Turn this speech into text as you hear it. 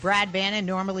Brad Bannon,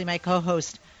 normally my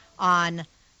co-host on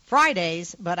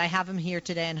Fridays, but I have him here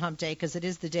today on Hump Day because it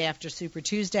is the day after Super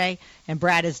Tuesday, and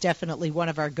Brad is definitely one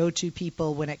of our go-to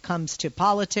people when it comes to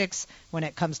politics, when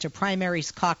it comes to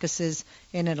primaries, caucuses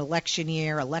in an election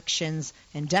year, elections,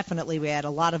 and definitely we had a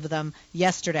lot of them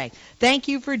yesterday. Thank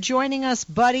you for joining us,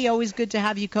 buddy. Always good to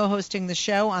have you co-hosting the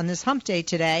show on this Hump Day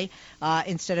today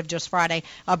instead of just Friday.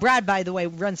 Brad, by the way,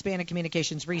 runs Bannon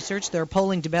Communications Research. They're a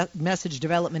polling, message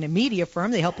development, and media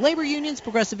firm. They help labor unions,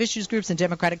 progressive issues groups, and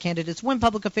Democratic candidates win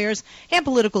public affairs and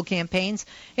political campaigns.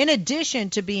 In addition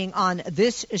to being on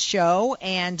this show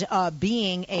and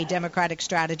being a Democratic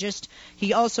strategist,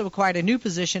 he also acquired a new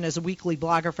position as a weekly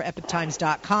blogger for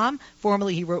EpochTimes.com.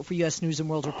 Formerly, he wrote for U.S. News and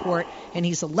World Report, and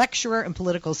he's a lecturer in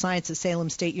political science at Salem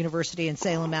State University in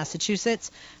Salem, Massachusetts.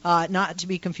 Not to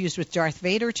be confused with Darth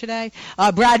Vader today.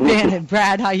 Brad Bannon.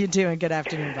 Brad, how you doing? Good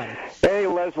afternoon, buddy. Hey,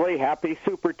 Leslie. Happy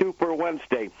Super Duper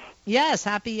Wednesday. Yes,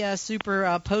 happy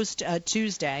Super Post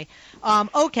Tuesday.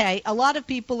 Okay, a lot of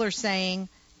people are saying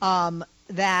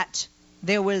that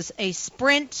there was a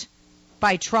sprint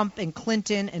by Trump and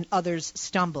Clinton and others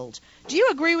stumbled. Do you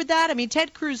agree with that? I mean,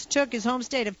 Ted Cruz took his home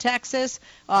state of Texas,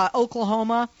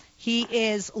 Oklahoma. He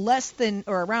is less than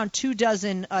or around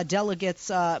 24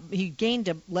 delegates. He gained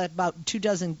about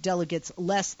 24 delegates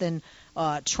less than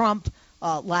Trump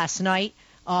last night.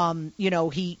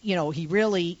 He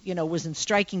really, was in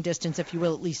striking distance, if you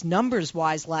will, at least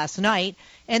numbers-wise last night.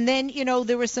 And then,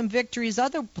 there were some victories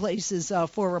other places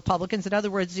for Republicans. In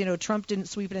other words, Trump didn't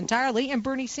sweep it entirely, and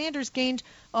Bernie Sanders gained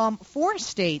 4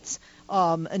 states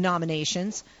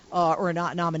nominations, or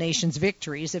not nominations,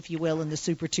 victories, if you will, in the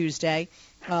Super Tuesday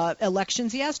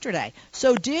elections yesterday.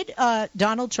 So did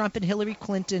Donald Trump and Hillary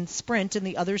Clinton sprint and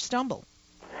the others stumble?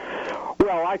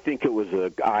 Well, I think it was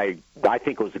a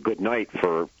good night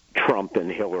for Trump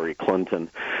and Hillary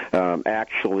Clinton. I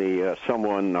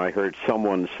heard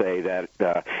someone say that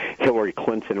Hillary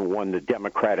Clinton won the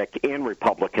Democratic and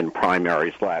Republican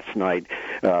primaries last night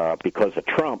because of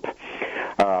Trump.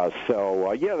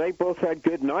 They both had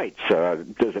good nights.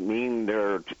 Does it mean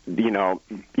they're,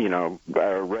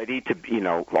 ready to,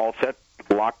 all set,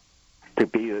 locked to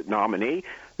be the nominee?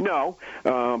 No,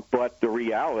 but the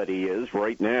reality is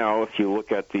right now, if you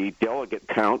look at the delegate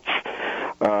counts,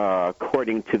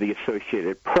 according to the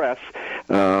Associated Press,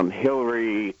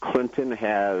 Hillary Clinton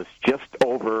has just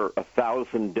over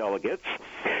 1,000 delegates,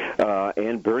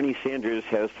 and Bernie Sanders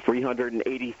has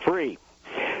 383.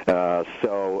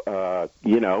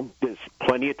 There's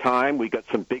plenty of time. We got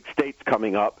some big states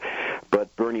coming up,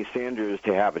 but Bernie Sanders,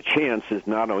 to have a chance, is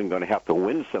not only going to have to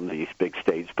win some of these big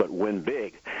states, but win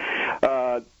big.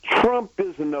 Trump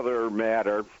is another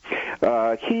matter.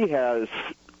 He has,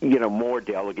 more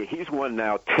delegates. He's won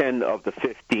now 10 of the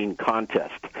 15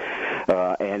 contests,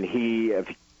 and if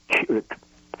you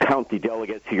count the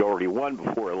delegates he already won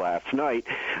before last night,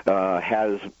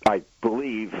 has, I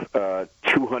believe,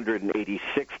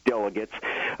 286 delegates,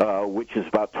 which is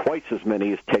about twice as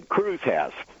many as Ted Cruz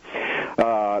has.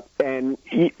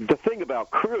 The thing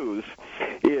about Cruz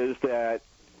is that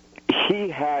he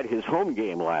had his home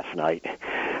game last night.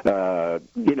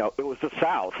 It was the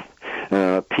South.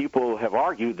 People have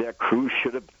argued that Cruz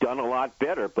should have done a lot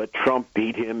better, but Trump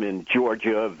beat him in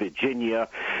Georgia, Virginia,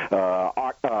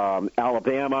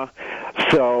 Alabama.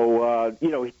 So,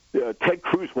 Ted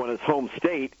Cruz won his home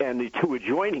state and the 2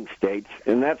 adjoining states,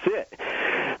 and that's it.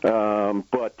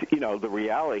 But the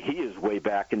reality, he is way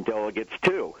back in delegates,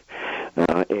 too.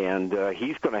 And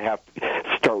he's going to have to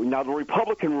start. Now, the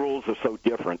Republican rules are so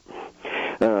different.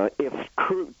 If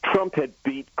Trump had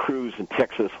beat Cruz in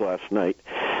Texas last night,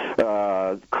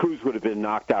 Cruz would have been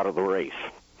knocked out of the race.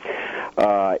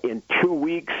 In 2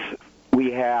 weeks,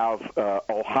 we have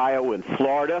Ohio and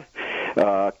Florida.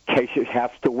 Kasich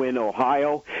has to win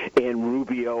Ohio, and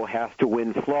Rubio has to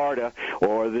win Florida,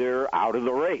 or they're out of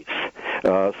the race.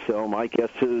 So my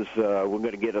guess is we're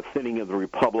going to get a thinning of the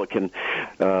Republican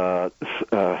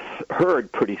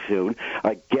herd pretty soon.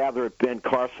 I gather Ben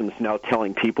Carson's now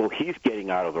telling people he's getting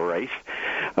out of the race.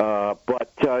 But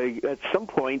at some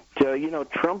point,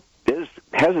 Trump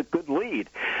has a good lead.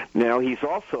 Now, he's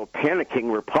also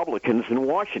panicking Republicans in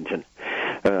Washington.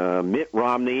 Mitt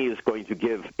Romney is going to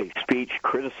give a speech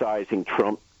criticizing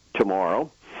Trump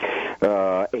tomorrow.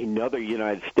 Another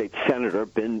United States Senator,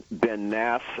 Ben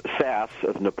Sass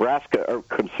of Nebraska, a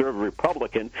conservative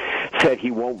Republican, said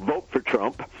he won't vote for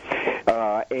Trump.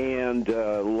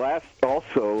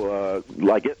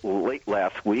 Late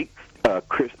last week,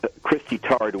 Christy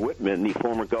Todd Whitman, the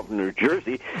former governor of New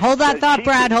Jersey. Hold that thought,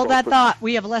 Brad. Hold that thought.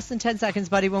 We have less than 10 seconds,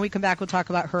 buddy. When we come back, we'll talk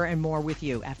about her and more with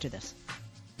you after this.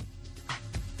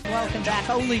 Welcome back.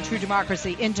 Only True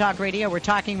Democracy in Talk Radio. We're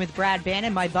talking with Brad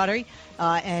Bannon, my buddy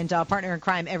and partner in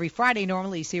crime every Friday.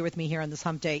 Normally he's here with me here on this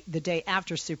hump day, the day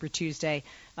after Super Tuesday,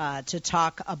 to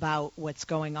talk about what's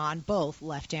going on, both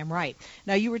left and right.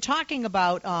 Now, you were talking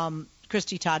about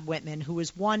Christy Todd Whitman, who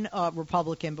was one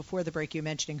Republican before the break, you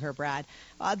mentioning her, Brad,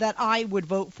 that I would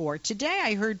vote for. Today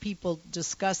I heard people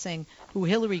discussing who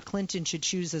Hillary Clinton should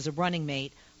choose as a running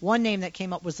mate. One name that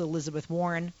came up was Elizabeth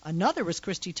Warren. Another was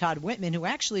Christy Todd Whitman, who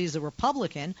actually is a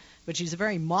Republican, but she's a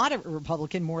very moderate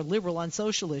Republican, more liberal on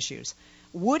social issues.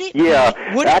 Would it? Yeah,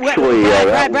 actually,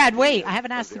 Brad, wait. I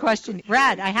haven't asked the question.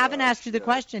 Brad, I haven't asked you the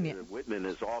question yet. Whitman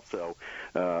is also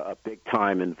a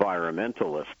big-time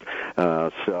environmentalist.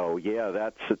 So, yeah,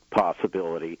 that's a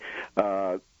possibility.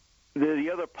 The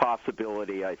other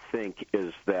possibility, I think,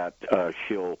 is that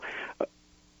she'll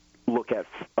look at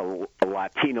a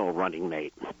Latino running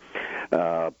mate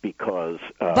because.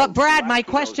 But Brad, my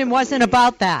question wasn't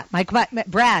about that.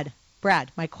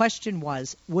 Brad, my question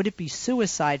was, would it be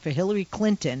suicide for Hillary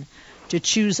Clinton to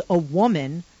choose a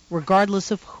woman,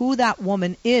 regardless of who that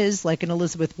woman is, like an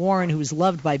Elizabeth Warren who's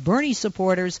loved by Bernie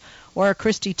supporters, or a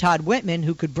Christy Todd Whitman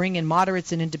who could bring in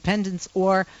moderates and independents,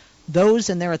 or those,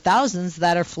 and there are thousands,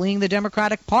 that are fleeing the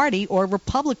Democratic Party, or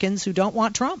Republicans who don't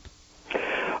want Trump?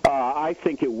 I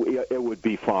think it would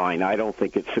be fine. I don't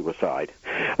think it's suicide.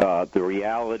 The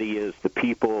reality is the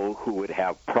people who would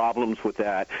have problems with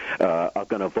that are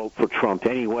going to vote for Trump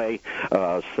anyway.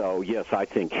 So, yes, I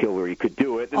think Hillary could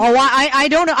do it. I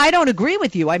don't agree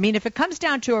with you. I mean, if it comes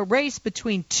down to a race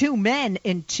between two men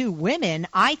and two women,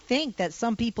 I think that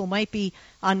some people might be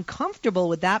uncomfortable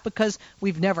with that because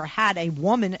we've never had a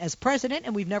woman as president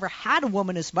and we've never had a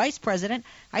woman as vice president.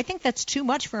 I think that's too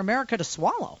much for America to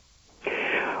swallow.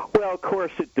 Well, of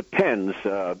course, it depends.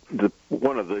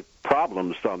 One of the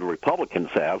problems the Republicans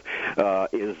have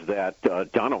is that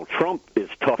Donald Trump is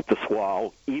tough to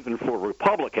swallow, even for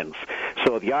Republicans.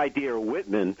 So the idea of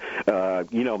Whitman,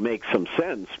 makes some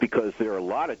sense because there are a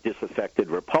lot of disaffected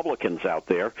Republicans out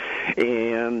there,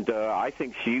 and I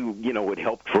think she, would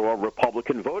help draw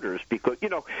Republican voters because,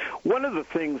 one of the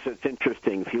things that's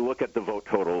interesting, if you look at the vote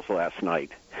totals last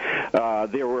night,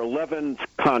 there were 11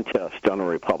 contests on the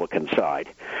Republican side.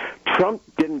 Trump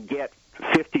didn't get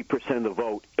 50% of the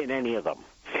vote in any of them.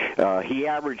 He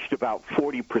averaged about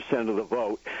 40% of the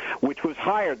vote, which was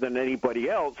higher than anybody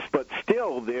else, but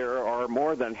still there are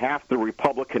more than half the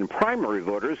Republican primary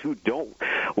voters who don't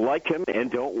like him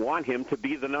and don't want him to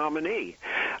be the nominee.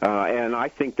 And I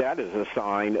think that is a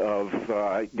sign of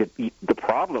the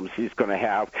problems he's going to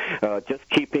have just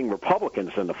keeping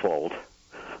Republicans in the fold.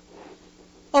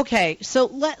 Okay, so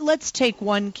let's take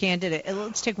one candidate.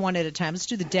 Let's take one at a time. Let's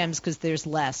do the Dems because there's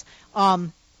less.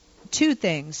 Two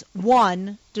things.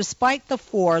 One, despite the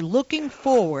four, looking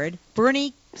forward,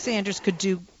 Bernie Sanders could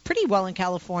do pretty well in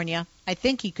California. I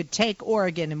think he could take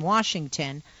Oregon and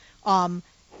Washington.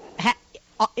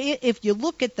 If you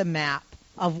look at the map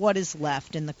of what is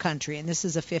left in the country, and this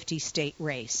is a 50-state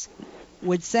race,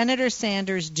 would Senator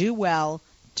Sanders do well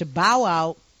to bow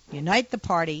out, unite the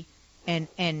party,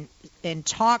 and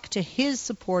talk to his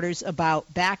supporters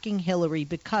about backing Hillary?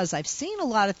 Because I've seen a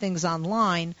lot of things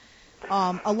online,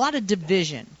 a lot of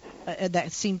division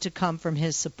that seemed to come from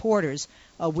his supporters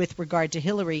with regard to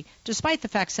Hillary, despite the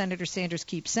fact Senator Sanders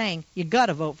keeps saying you got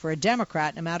to vote for a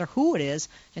Democrat no matter who it is,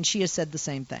 and she has said the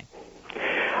same thing.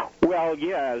 Well,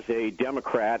 yeah, as a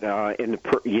Democrat, in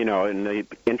the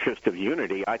interest of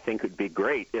unity, I think it would be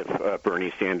great if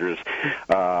Bernie Sanders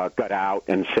got out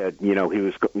and said, he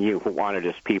wanted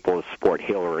his people to support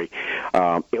Hillary.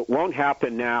 It won't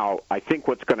happen now. I think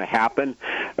what's going to happen,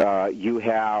 you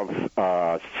have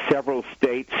several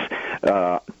states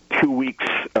 2 weeks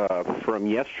from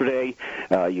yesterday.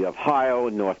 You have Ohio,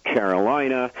 North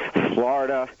Carolina,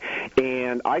 Florida,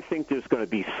 and I think there's going to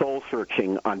be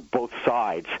soul-searching on both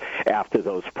sides after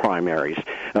those primaries,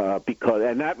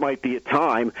 and that might be a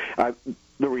time.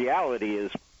 The reality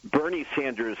is Bernie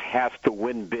Sanders has to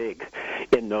win big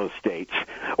in those states,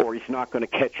 or he's not going to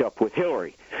catch up with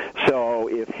Hillary. So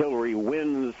if Hillary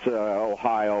wins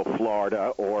Ohio,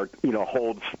 Florida, or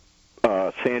holds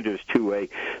Sanders to a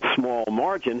small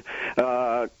margin,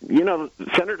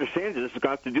 Senator Sanders is going to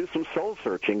have to do some soul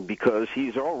searching because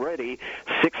he's already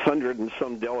 600 and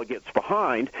some delegates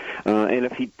behind, and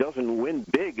if he doesn't win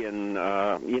big in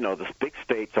the big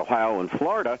states, Ohio and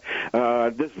Florida,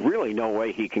 there's really no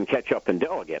way he can catch up in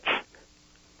delegates.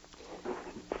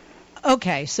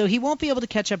 Okay, so he won't be able to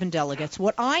catch up in delegates.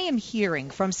 What I am hearing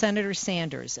from Senator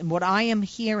Sanders and what I am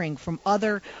hearing from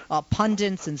other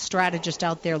pundits and strategists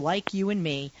out there like you and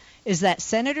me is that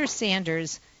Senator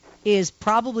Sanders is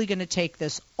probably going to take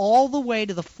this all the way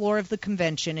to the floor of the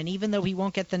convention. And even though he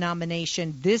won't get the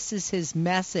nomination, this is his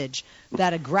message,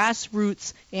 that a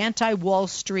grassroots, anti-Wall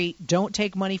Street, don't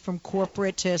take money from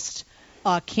corporatist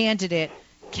candidate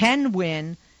can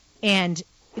win. And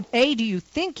A, do you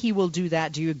think he will do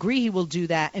that? Do you agree he will do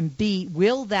that? And B,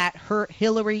 will that hurt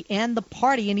Hillary and the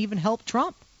party and even help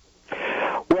Trump?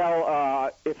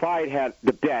 Well, if I had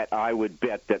the bet, I would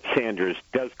bet that Sanders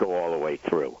does go all the way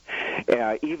through.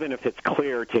 Even if it's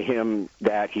clear to him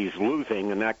that he's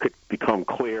losing, and that could become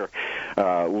clear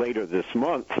later this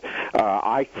month,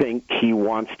 I think he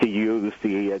wants to use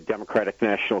the Democratic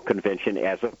National Convention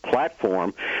as a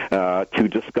platform to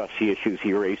discuss the issues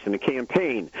he raised in the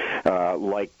campaign,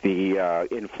 like the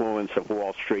influence of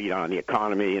Wall Street on the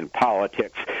economy and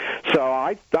politics. So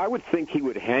I would think he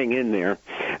would hang in there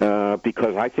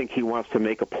because I think he wants to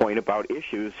make a point about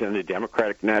issues, and the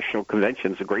Democratic National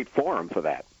Convention is a great forum for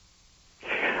that.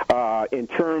 In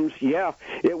terms,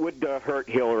 it would hurt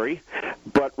Hillary,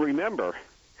 but remember,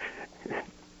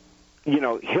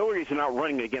 Hillary's not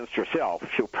running against herself.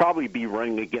 She'll probably be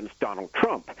running against Donald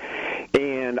Trump.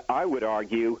 And I would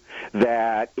argue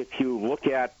that if you look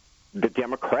at the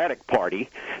Democratic Party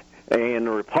and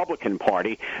the Republican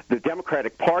Party, the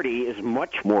Democratic Party is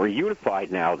much more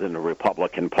unified now than the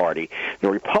Republican Party.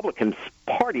 The Republican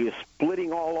Party is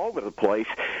splitting all over the place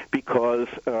because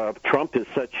Trump is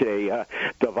such a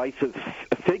divisive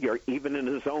figure, even in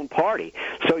his own party.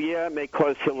 So, it may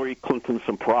cause Hillary Clinton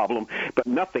some problem, but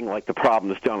nothing like the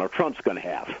problems Donald Trump's going to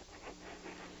have.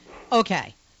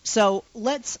 Okay, so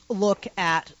let's look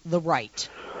at the right.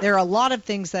 There are a lot of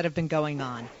things that have been going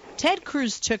on. Ted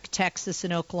Cruz took Texas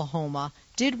and Oklahoma,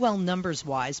 did well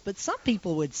numbers-wise, but some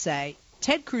people would say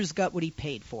Ted Cruz got what he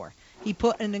paid for. He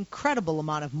put an incredible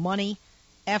amount of money,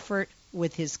 effort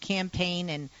with his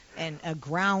campaign and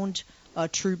ground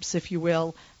troops, if you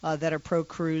will, that are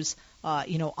pro-Cruz,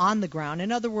 on the ground.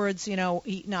 In other words,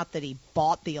 not that he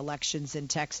bought the elections in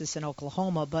Texas and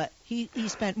Oklahoma, but he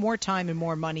spent more time and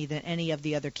more money than any of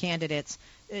the other candidates.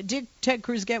 Did Ted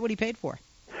Cruz get what he paid for?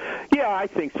 Yeah, I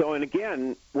think so. And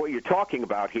again, what you're talking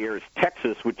about here is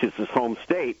Texas, which is his home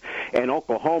state, and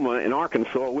Oklahoma and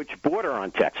Arkansas, which border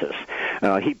on Texas.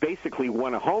 He basically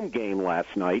won a home game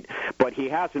last night, but he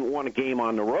hasn't won a game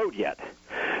on the road yet.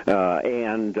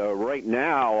 And right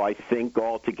now, I think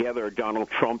altogether Donald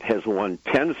Trump has won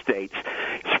 10 states,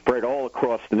 spread all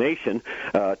across the nation.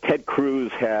 Ted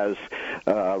Cruz has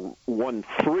won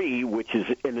 3, which is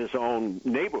in his own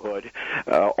neighborhood.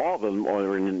 All of them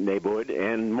are in the neighborhood.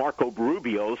 And Marco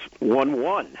Rubio's won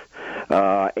 1.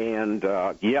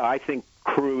 I think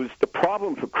Cruz, the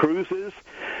problem for Cruz is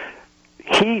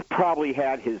he probably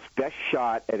had his best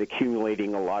shot at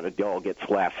accumulating a lot of delegates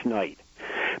last night.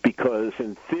 Because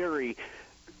in theory,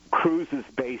 Cruz's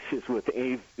base is with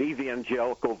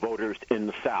evangelical voters in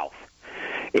the South.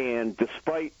 And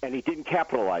he didn't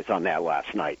capitalize on that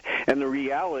last night. And the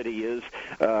reality is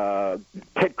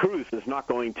Ted Cruz is not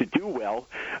going to do well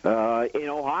in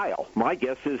Ohio. My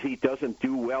guess is he doesn't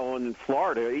do well in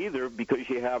Florida either because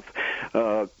you have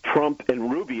Trump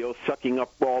and Rubio sucking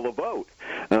up all the vote.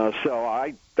 So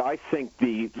I think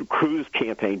the Cruz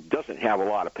campaign doesn't have a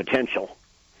lot of potential.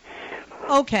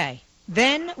 Okay.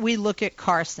 Then we look at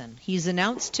Carson. He's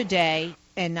announced today,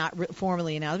 and not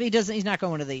formally announced. He's not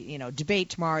going to the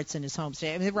debate tomorrow. It's in his home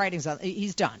state. I mean, the writing's on.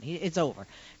 He's done. It's over.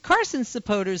 Carson's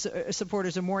supporters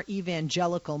are more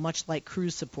evangelical, much like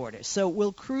Cruz supporters. So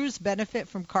will Cruz benefit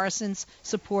from Carson's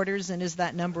supporters, and is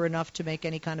that number enough to make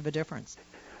any kind of a difference?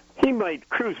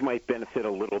 Cruz might benefit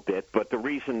a little bit, but the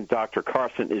reason Dr.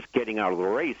 Carson is getting out of the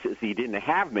race is he didn't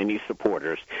have many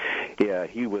supporters.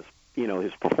 He was.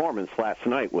 His performance last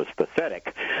night was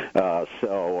pathetic.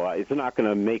 So it's not going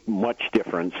to make much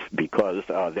difference because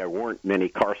there weren't many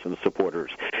Carson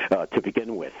supporters to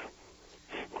begin with.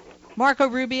 Marco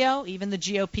Rubio, even the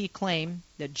GOP claim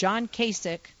that John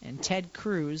Kasich and Ted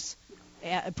Cruz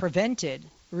prevented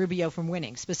Rubio from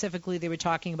winning. Specifically, they were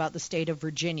talking about the state of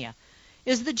Virginia.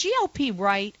 Is the GOP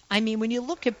right? I mean, when you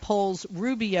look at polls,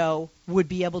 Rubio would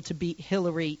be able to beat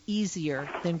Hillary easier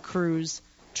than Cruz,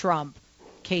 Trump,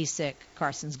 Kasich.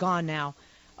 Carson's gone now.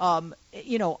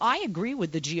 I agree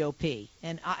with the GOP,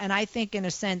 and I think in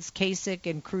a sense Kasich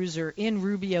and Cruz are in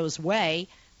Rubio's way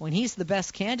when he's the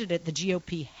best candidate the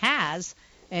GOP has,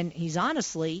 and he's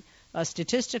honestly,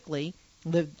 statistically,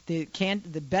 the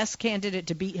best candidate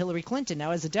to beat Hillary Clinton.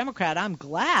 Now, as a Democrat, I'm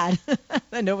glad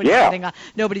that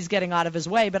nobody's getting out of his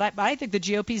way, but I think the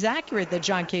GOP's accurate that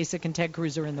John Kasich and Ted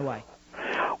Cruz are in the way.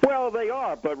 Well, they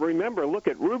are, but remember, look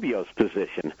at Rubio's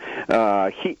position.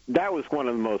 That was one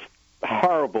of the most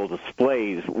horrible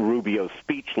displays Rubio's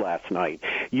speech last night.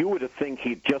 You would have think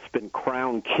he'd just been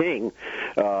crowned king,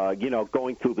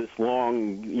 going through this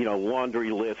long,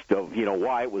 laundry list of,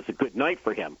 why it was a good night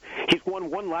for him. He's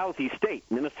won one lousy state,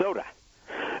 Minnesota.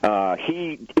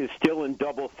 He is still in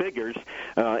double figures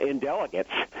in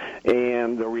delegates,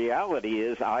 and the reality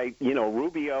is,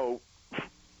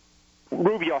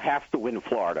 Rubio has to win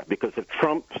Florida, because if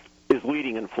Trump is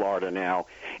leading in Florida now,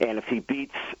 and if he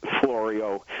beats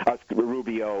Rubio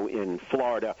in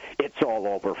Florida, it's all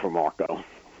over for Marco.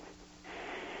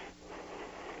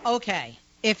 Okay.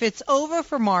 If it's over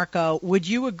for Marco, would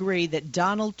you agree that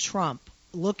Donald Trump,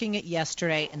 looking at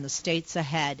yesterday and the states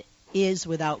ahead, is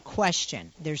without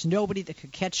question, there's nobody that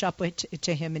could catch up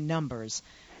to him in numbers,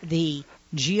 the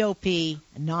GOP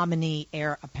nominee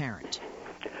heir apparent?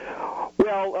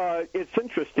 Well, it's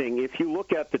interesting. If you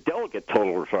look at the delegate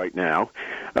totals right now,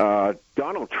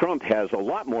 Donald Trump has a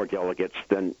lot more delegates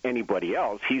than anybody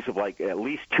else. He's like at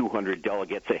least 200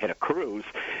 delegates ahead of Cruz,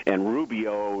 and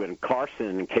Rubio and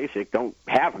Carson and Kasich don't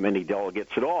have many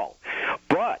delegates at all.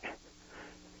 But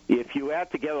if you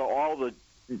add together all the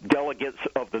delegates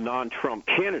of the non-Trump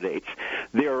candidates,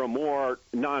 there are more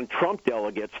non-Trump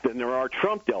delegates than there are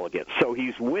Trump delegates. So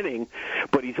he's winning,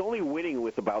 but he's only winning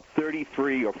with about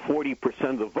 33 or 40%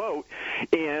 of the vote,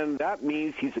 and that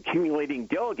means he's accumulating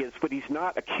delegates, but he's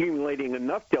not accumulating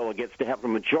enough delegates to have a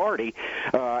majority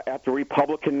at the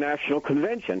Republican National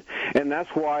Convention. And that's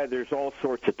why there's all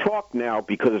sorts of talk now,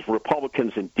 because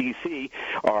Republicans in D.C.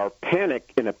 are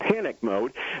in a panic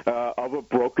mode of a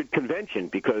brokered convention,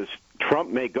 because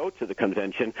Trump may go to the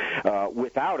convention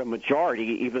without a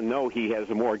majority, even though he has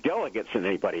more delegates than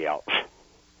anybody else.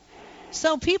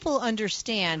 So people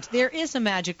understand there is a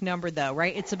magic number, though,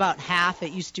 right? It's about half.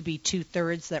 It used to be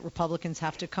 2/3 that Republicans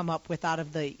have to come up with out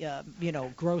of the,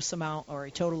 gross amount or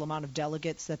a total amount of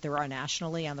delegates that there are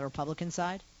nationally on the Republican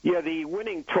side. Yeah, the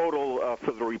winning total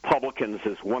for the Republicans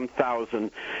is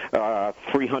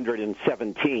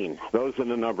 1,317. Those are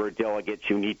the number of delegates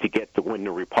you need to get to win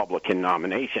the Republican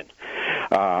nomination.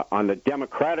 On the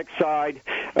Democratic side,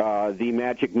 the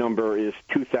magic number is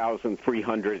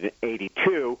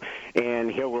 2,382,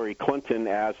 and Hillary Clinton,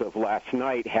 as of last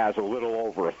night, has a little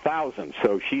over 1,000.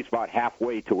 So she's about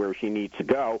halfway to where she needs to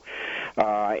go.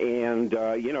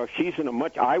 She's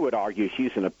I would argue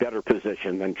she's in a better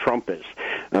position than Trump is.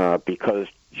 Because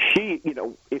she,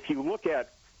 if you look at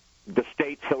the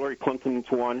states Hillary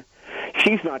Clinton's won,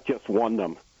 she's not just won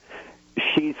them.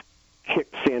 She's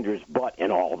kicked Sanders' butt in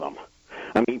all of them.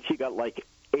 I mean, she got like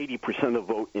 80% of the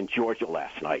vote in Georgia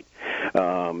last night.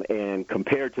 And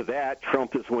compared to that,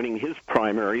 Trump is winning his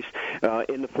primaries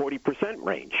in the 40%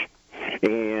 range.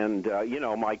 And,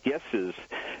 my guess is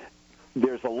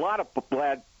there's a lot of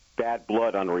bad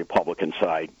blood on the Republican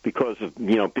side because of,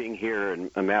 being here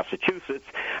in Massachusetts.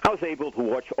 I was able to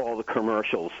watch all the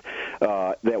commercials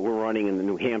that were running in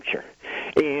New Hampshire.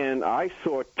 And I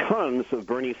saw tons of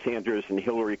Bernie Sanders and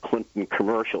Hillary Clinton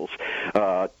commercials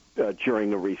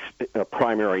during the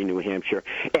primary in New Hampshire,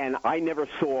 and I never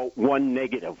saw one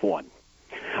negative one.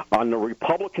 On the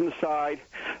Republican side,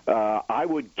 I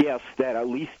would guess that at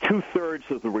least 2/3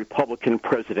 of the Republican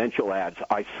presidential ads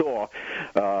I saw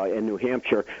in New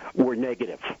Hampshire were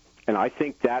negative. And I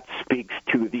think that speaks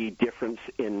to the difference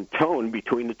in tone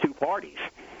between the two parties.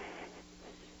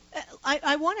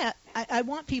 I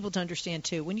want people to understand,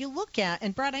 too, when you look at,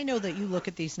 and Brad, I know that you look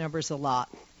at these numbers a lot,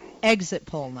 exit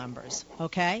poll numbers,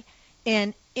 okay?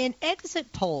 And in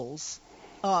exit polls,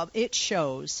 it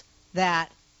shows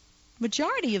that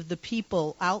majority of the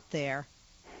people out there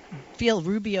feel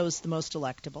Rubio's the most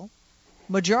electable.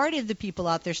 Majority of the people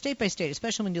out there, state by state,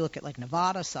 especially when you look at like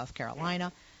Nevada, South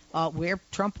Carolina, where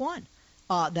Trump won,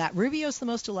 that Rubio's the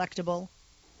most electable,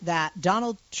 that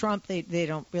Donald Trump, they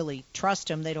don't really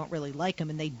trust him, they don't really like him,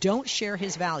 and they don't share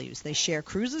his values. They share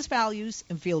Cruz's values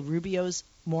and feel Rubio's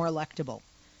more electable.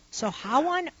 So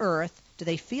how on earth do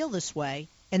they feel this way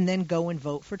and then go and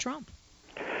vote for Trump?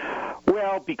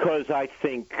 Well, because I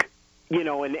think,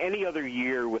 in any other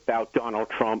year without Donald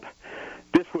Trump,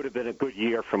 this would have been a good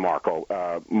year for Marco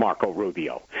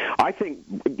Rubio. I think,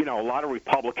 a lot of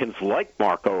Republicans like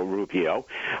Marco Rubio,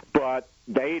 but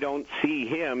they don't see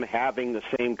him having the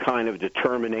same kind of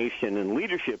determination and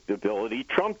leadership ability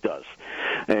Trump does.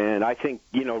 And I think,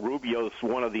 Rubio's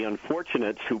one of the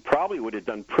unfortunates who probably would have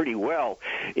done pretty well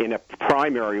in a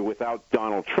primary without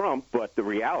Donald Trump, but the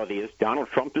reality is Donald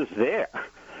Trump is there.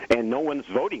 And no one's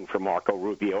voting for Marco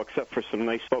Rubio except for some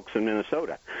nice folks in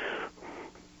Minnesota.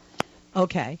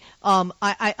 Okay.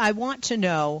 I want to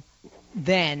know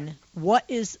then what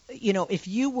is, if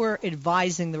you were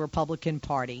advising the Republican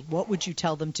Party, what would you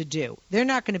tell them to do? They're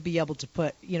not going to be able to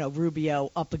put,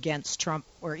 Rubio up against Trump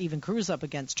or even Cruz up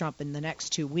against Trump in the next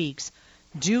 2 weeks.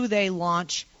 Do they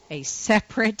launch a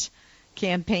separate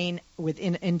campaign with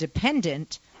an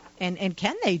independent? And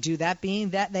can they do that,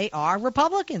 being that they are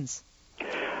Republicans?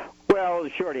 Well, the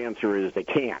short answer is they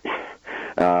can't.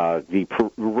 The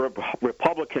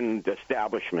Republican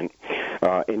establishment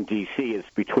in D.C. is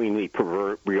between the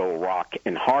proverbial rock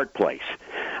and hard place.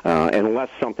 Unless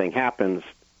something happens,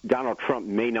 Donald Trump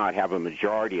may not have a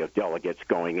majority of delegates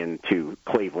going into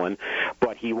Cleveland,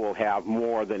 but he will have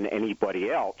more than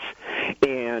anybody else.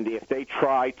 And if they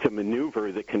try to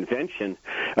maneuver the convention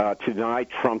to deny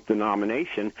Trump the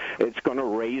nomination, it's going to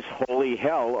raise holy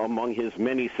hell among his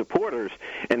many supporters.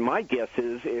 And my guess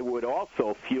is it would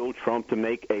also fuel Trump to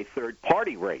make a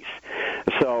third-party race.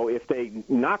 So if they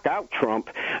knock out Trump,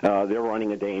 they're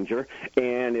running a danger.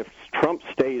 And if Trump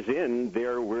stays in,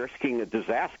 they're risking a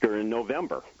disaster in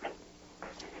November.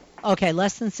 Okay,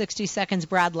 less than 60 seconds.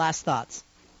 Brad, last thoughts.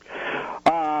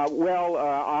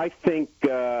 I think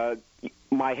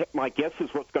my guess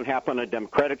is what's going to happen on the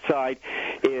Democratic side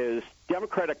is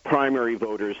Democratic primary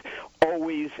voters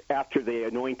always, after they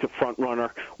anoint a front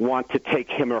runner, want to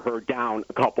take him or her down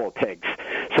a couple of pegs.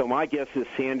 So my guess is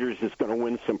Sanders is going to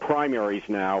win some primaries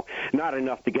now, not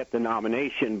enough to get the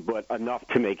nomination, but enough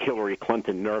to make Hillary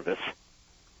Clinton nervous.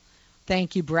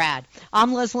 Thank you, Brad.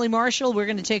 I'm Leslie Marshall. We're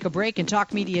going to take a break, and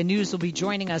Talk Media News will be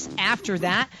joining us after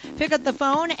that. Pick up the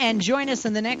phone and join us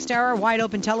in the next hour. Wide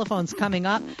open telephones coming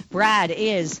up. Brad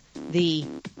is the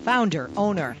founder,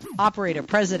 owner, operator,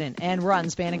 president, and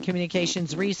runs Bannon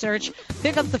Communications Research.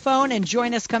 Pick up the phone and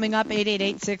join us coming up,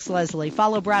 888-6-LESLIE.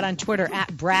 Follow Brad on Twitter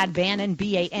at Brad Bannon,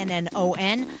 Bannon.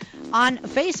 On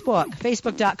Facebook,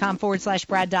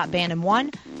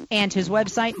 facebook.com/Brad.Bannon1, and his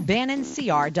website,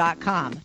 BannonCR.com.